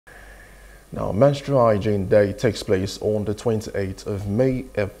Now, Menstrual Hygiene Day takes place on the 28th of May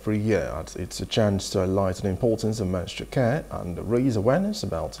every year. It's a chance to highlight the importance of menstrual care and raise awareness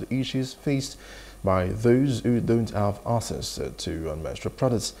about the issues faced by those who don't have access to menstrual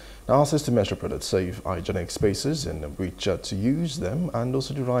products. Now, access to menstrual products save hygienic spaces in which to use them, and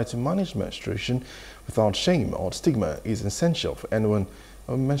also the right to manage menstruation without shame or stigma is essential for anyone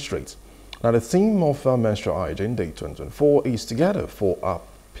who menstruates. Now, the theme of Menstrual Hygiene Day 2024 is Together for a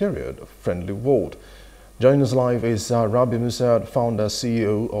Period of Friendly World. Joining us live is RABI MUSA, founder,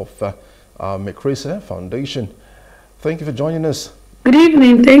 CEO of MCRISSAR Foundation. Thank you for joining us. Good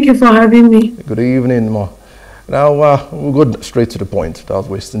evening. Thank you for having me. Good evening, Ma. Now, we'll go straight to the point without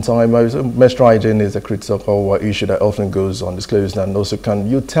wasting time. Menstrual hygiene is a critical issue that often goes undisclosed. And also, can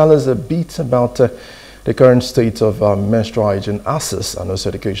you tell us a bit about the current state of menstrual hygiene access and also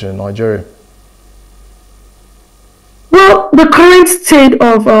education in Nigeria? Well, the current state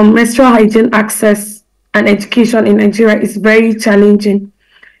of menstrual hygiene access and education in Nigeria is very challenging.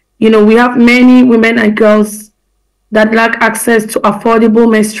 You know, we have many women and girls that lack access to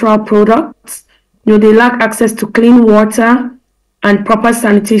affordable menstrual products. You know, they lack access to clean water and proper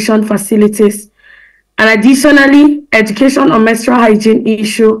sanitation facilities. And additionally, education on menstrual hygiene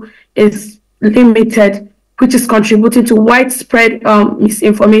issue is limited, which is contributing to widespread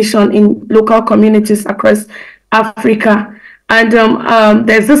misinformation in local communities across Africa. And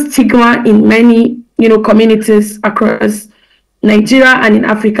there's a stigma in many, communities across Nigeria and in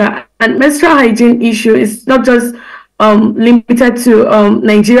Africa. And menstrual hygiene issue is not just limited to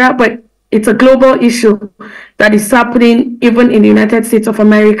Nigeria, but it's a global issue that is happening even in the United States of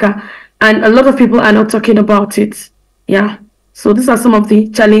America. And a lot of people are not talking about it. Yeah. So these are some of the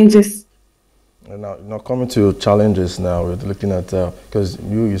challenges. Now coming to challenges now, we're looking at, because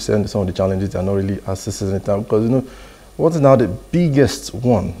you said some of the challenges are not really assessing it now, because, what is now the biggest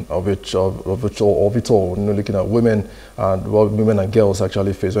one of it all, looking at women and what women and girls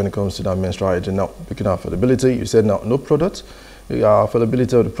actually face when it comes to that menstrual hygiene. Now, looking at affordability, you said now no product,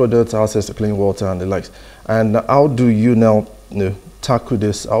 affordability of the product, access to clean water and the likes. And how do you now tackle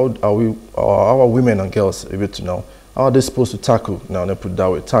this? How are women and girls able to know? How are they supposed to tackle, now they put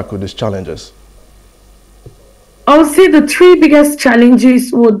that way, tackle these challenges? I would say the three biggest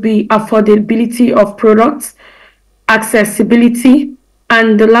challenges would be affordability of products, accessibility,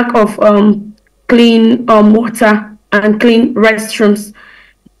 and the lack of clean water and clean restrooms.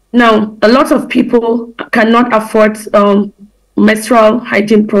 Now, a lot of people cannot afford menstrual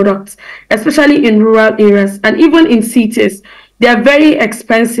hygiene products, especially in rural areas and even in cities. They are very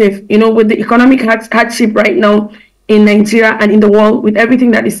expensive, with the economic hardship right now in Nigeria and in the world, with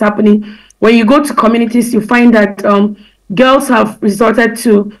everything that is happening. When you go to communities, you find that girls have resorted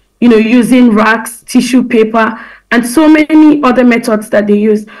to, using rags, tissue paper, and so many other methods that they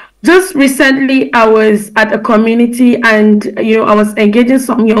use. Just recently, I was at a community and, I was engaging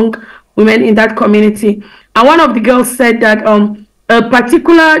some young women in that community. And one of the girls said that a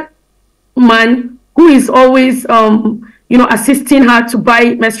particular man who is always, assisting her to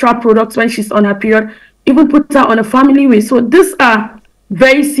buy menstrual products when she's on her period, even put her on a family way. So these are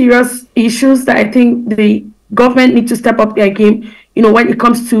very serious issues that I think the government needs to step up their game, when it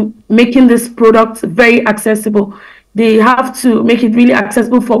comes to making this product very accessible. They have to make it really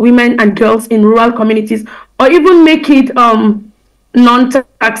accessible for women and girls in rural communities, or even make it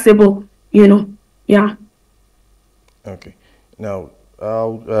non-taxable, yeah. Okay. Now,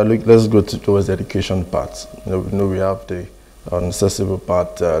 let's go towards the education part. We have the accessible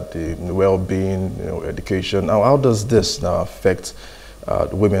part, the well-being, education. Now, how does this now affect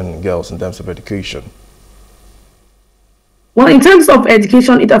women and girls in terms of education? Well, in terms of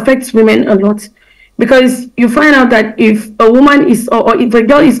education, it affects women a lot, because you find out that if a woman is, or if a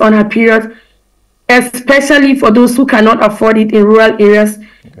girl is on her period, especially for those who cannot afford it in rural areas,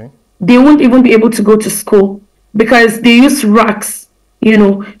 they won't even be able to go to school because they use rags,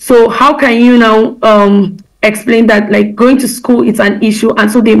 So how can you now explain that, like, going to school is an issue,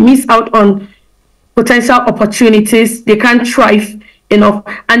 and so they miss out on potential opportunities, they can't thrive enough.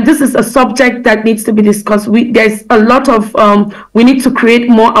 And this is a subject that needs to be discussed. There's a lot of, we need to create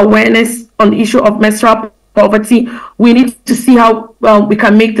more awareness on the issue of menstrual poverty. We need to see how we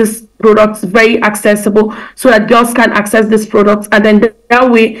can make this products very accessible so that girls can access this products, and then that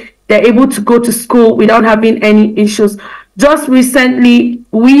way they're able to go to school without having any issues. Just recently,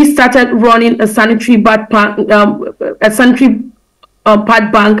 we started running a sanitary pad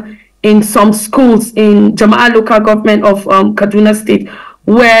bank in some schools in Jama'ah local government of Kaduna State,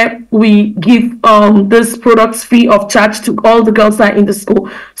 where we give these products free of charge to all the girls that are in the school.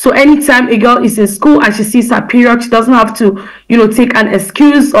 So anytime a girl is in school and she sees her period, she doesn't have to, take an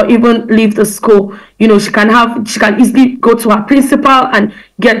excuse or even leave the school. She can easily go to her principal and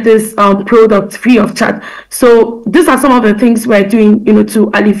get this product free of charge. So these are some of the things we're doing,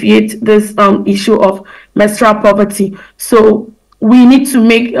 to alleviate this issue of menstrual poverty. So we need to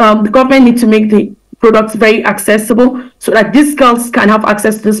make the government need to make the products very accessible so that these girls can have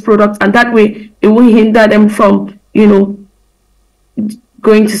access to this product, and that way it won't hinder them from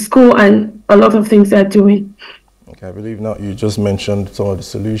going to school and a lot of things they're doing. Okay, I believe now you just mentioned some of the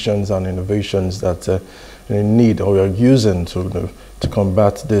solutions and innovations that you need or you're using to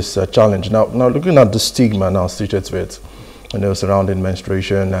combat this challenge. Now looking at the stigma now associated with surrounding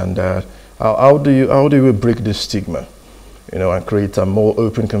menstruation, and how do we break this stigma? And create a more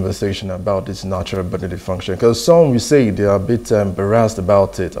open conversation about this natural bodily function. Because some, we say, they are a bit embarrassed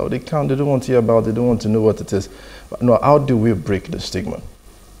about it. Or they don't want to hear about it, they don't want to know what it is. But no, how do we break the stigma?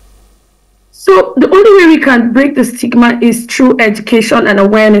 So the only way we can break the stigma is through education and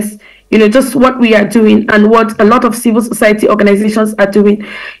awareness. Just what we are doing and what a lot of civil society organizations are doing.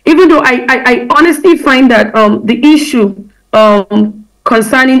 Even though I honestly find that the issue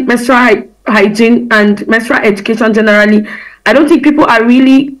concerning menstrual hygiene and menstrual education generally, I don't think people are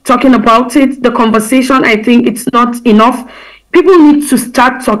really talking about it. The conversation, I think it's not enough. People need to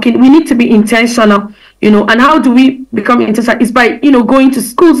start talking. We need to be intentional, and how do we become intentional? Is by, going to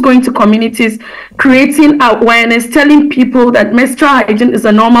schools, going to communities, creating awareness, telling people that menstrual hygiene is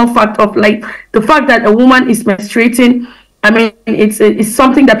a normal fact of life. The fact that a woman is menstruating, I mean, it's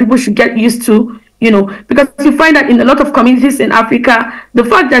something that people should get used to, because you find that in a lot of communities in Africa, the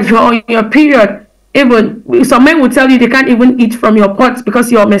fact that you're on your period, even some men will tell you they can't even eat from your pot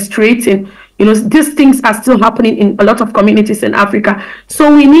because you're menstruating. These things are still happening in a lot of communities in Africa.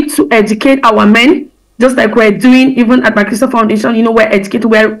 So we need to educate our men, just like we're doing even at MCRISSAR Foundation.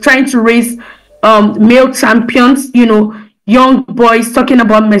 We're trying to raise male champions, young boys talking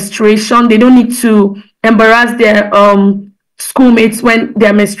about menstruation. They don't need to embarrass their schoolmates when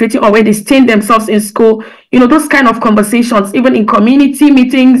they're menstruating or when they stain themselves in school. Those kind of conversations, even in community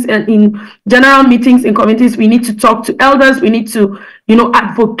meetings and in general meetings in communities, we need to talk to elders. We need to,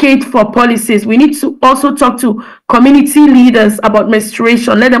 advocate for policies. We need to also talk to community leaders about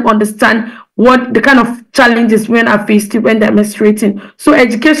menstruation, let them understand what the kind of challenges women are faced when they're menstruating. So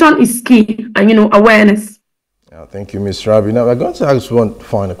education is key, and, awareness. Thank you, Ms. Rabi. Now, we're going to ask one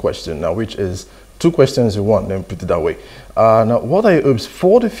final question now, which is two questions in one, then put it that way. Now, what are your hopes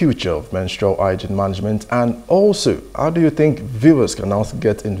for the future of menstrual hygiene management? And also, how do you think viewers can also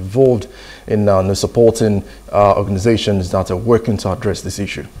get involved in supporting organizations that are working to address this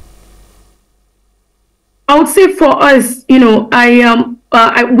issue? I would say for us, we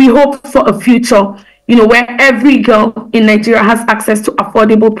hope for a future, where every girl in Nigeria has access to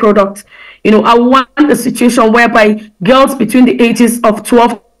affordable products. I want a situation whereby girls between the ages of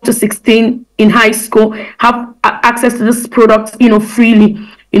 12 to 16 in high school have access to this product, freely.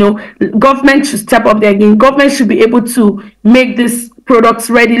 Government should step up their game. Government should be able to make these products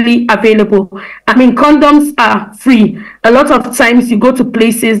readily available. I mean, condoms are free. A lot of times you go to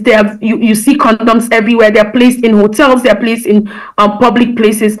places, you see condoms everywhere. They're placed in hotels, they're placed in public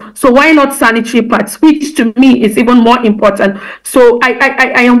places. So why not sanitary pads, which to me is even more important. So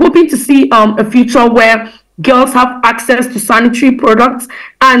I am hoping to see a future where girls have access to sanitary products,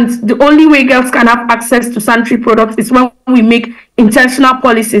 and the only way girls can have access to sanitary products is when we make intentional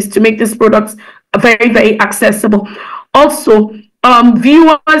policies to make these products very, very accessible. Also,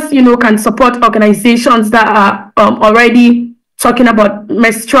 viewers, can support organizations that are already talking about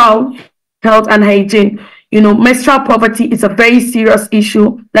menstrual health and hygiene. Menstrual poverty is a very serious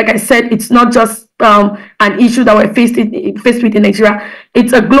issue. Like I said, it's not just an issue that we're faced with in Nigeria.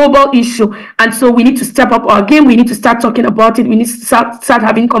 It's a global issue. And so we need to step up our game. We need to start talking about it. We need to start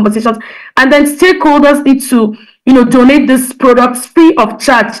having conversations. And then stakeholders need to, donate these products free of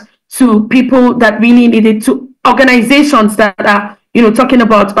charge to people that really need it, to organizations that are, talking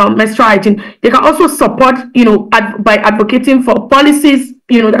about menstrual hygiene. They can also support, by advocating for policies,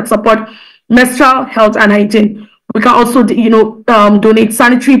 that support menstrual health and hygiene. We can also, donate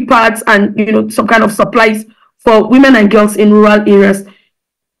sanitary pads and, some kind of supplies for women and girls in rural areas.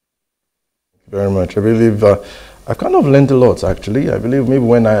 Very much. I believe I kind of learned a lot, actually. I believe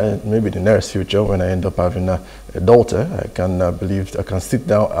maybe the nearest future, when I end up having a daughter, I can sit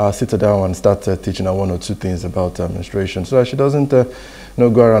her down and start teaching her one or two things about menstruation, so that she doesn't, go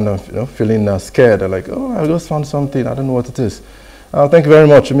around, feeling scared, or like, oh, I just found something, I don't know what it is. Thank you very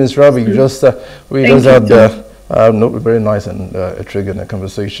much, Ms. Rabi. We just had No, very nice and intriguing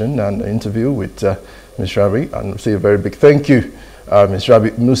conversation and interview with Ms. RABI, and say a very big thank you, Ms.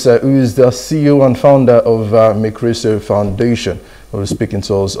 RABI MUSA, who is the CEO and founder of MCRISSAR Foundation, who is speaking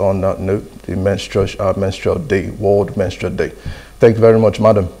to us on the Menstrual Day, World Menstrual Day. Thank you very much,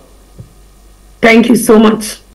 madam. Thank you so much.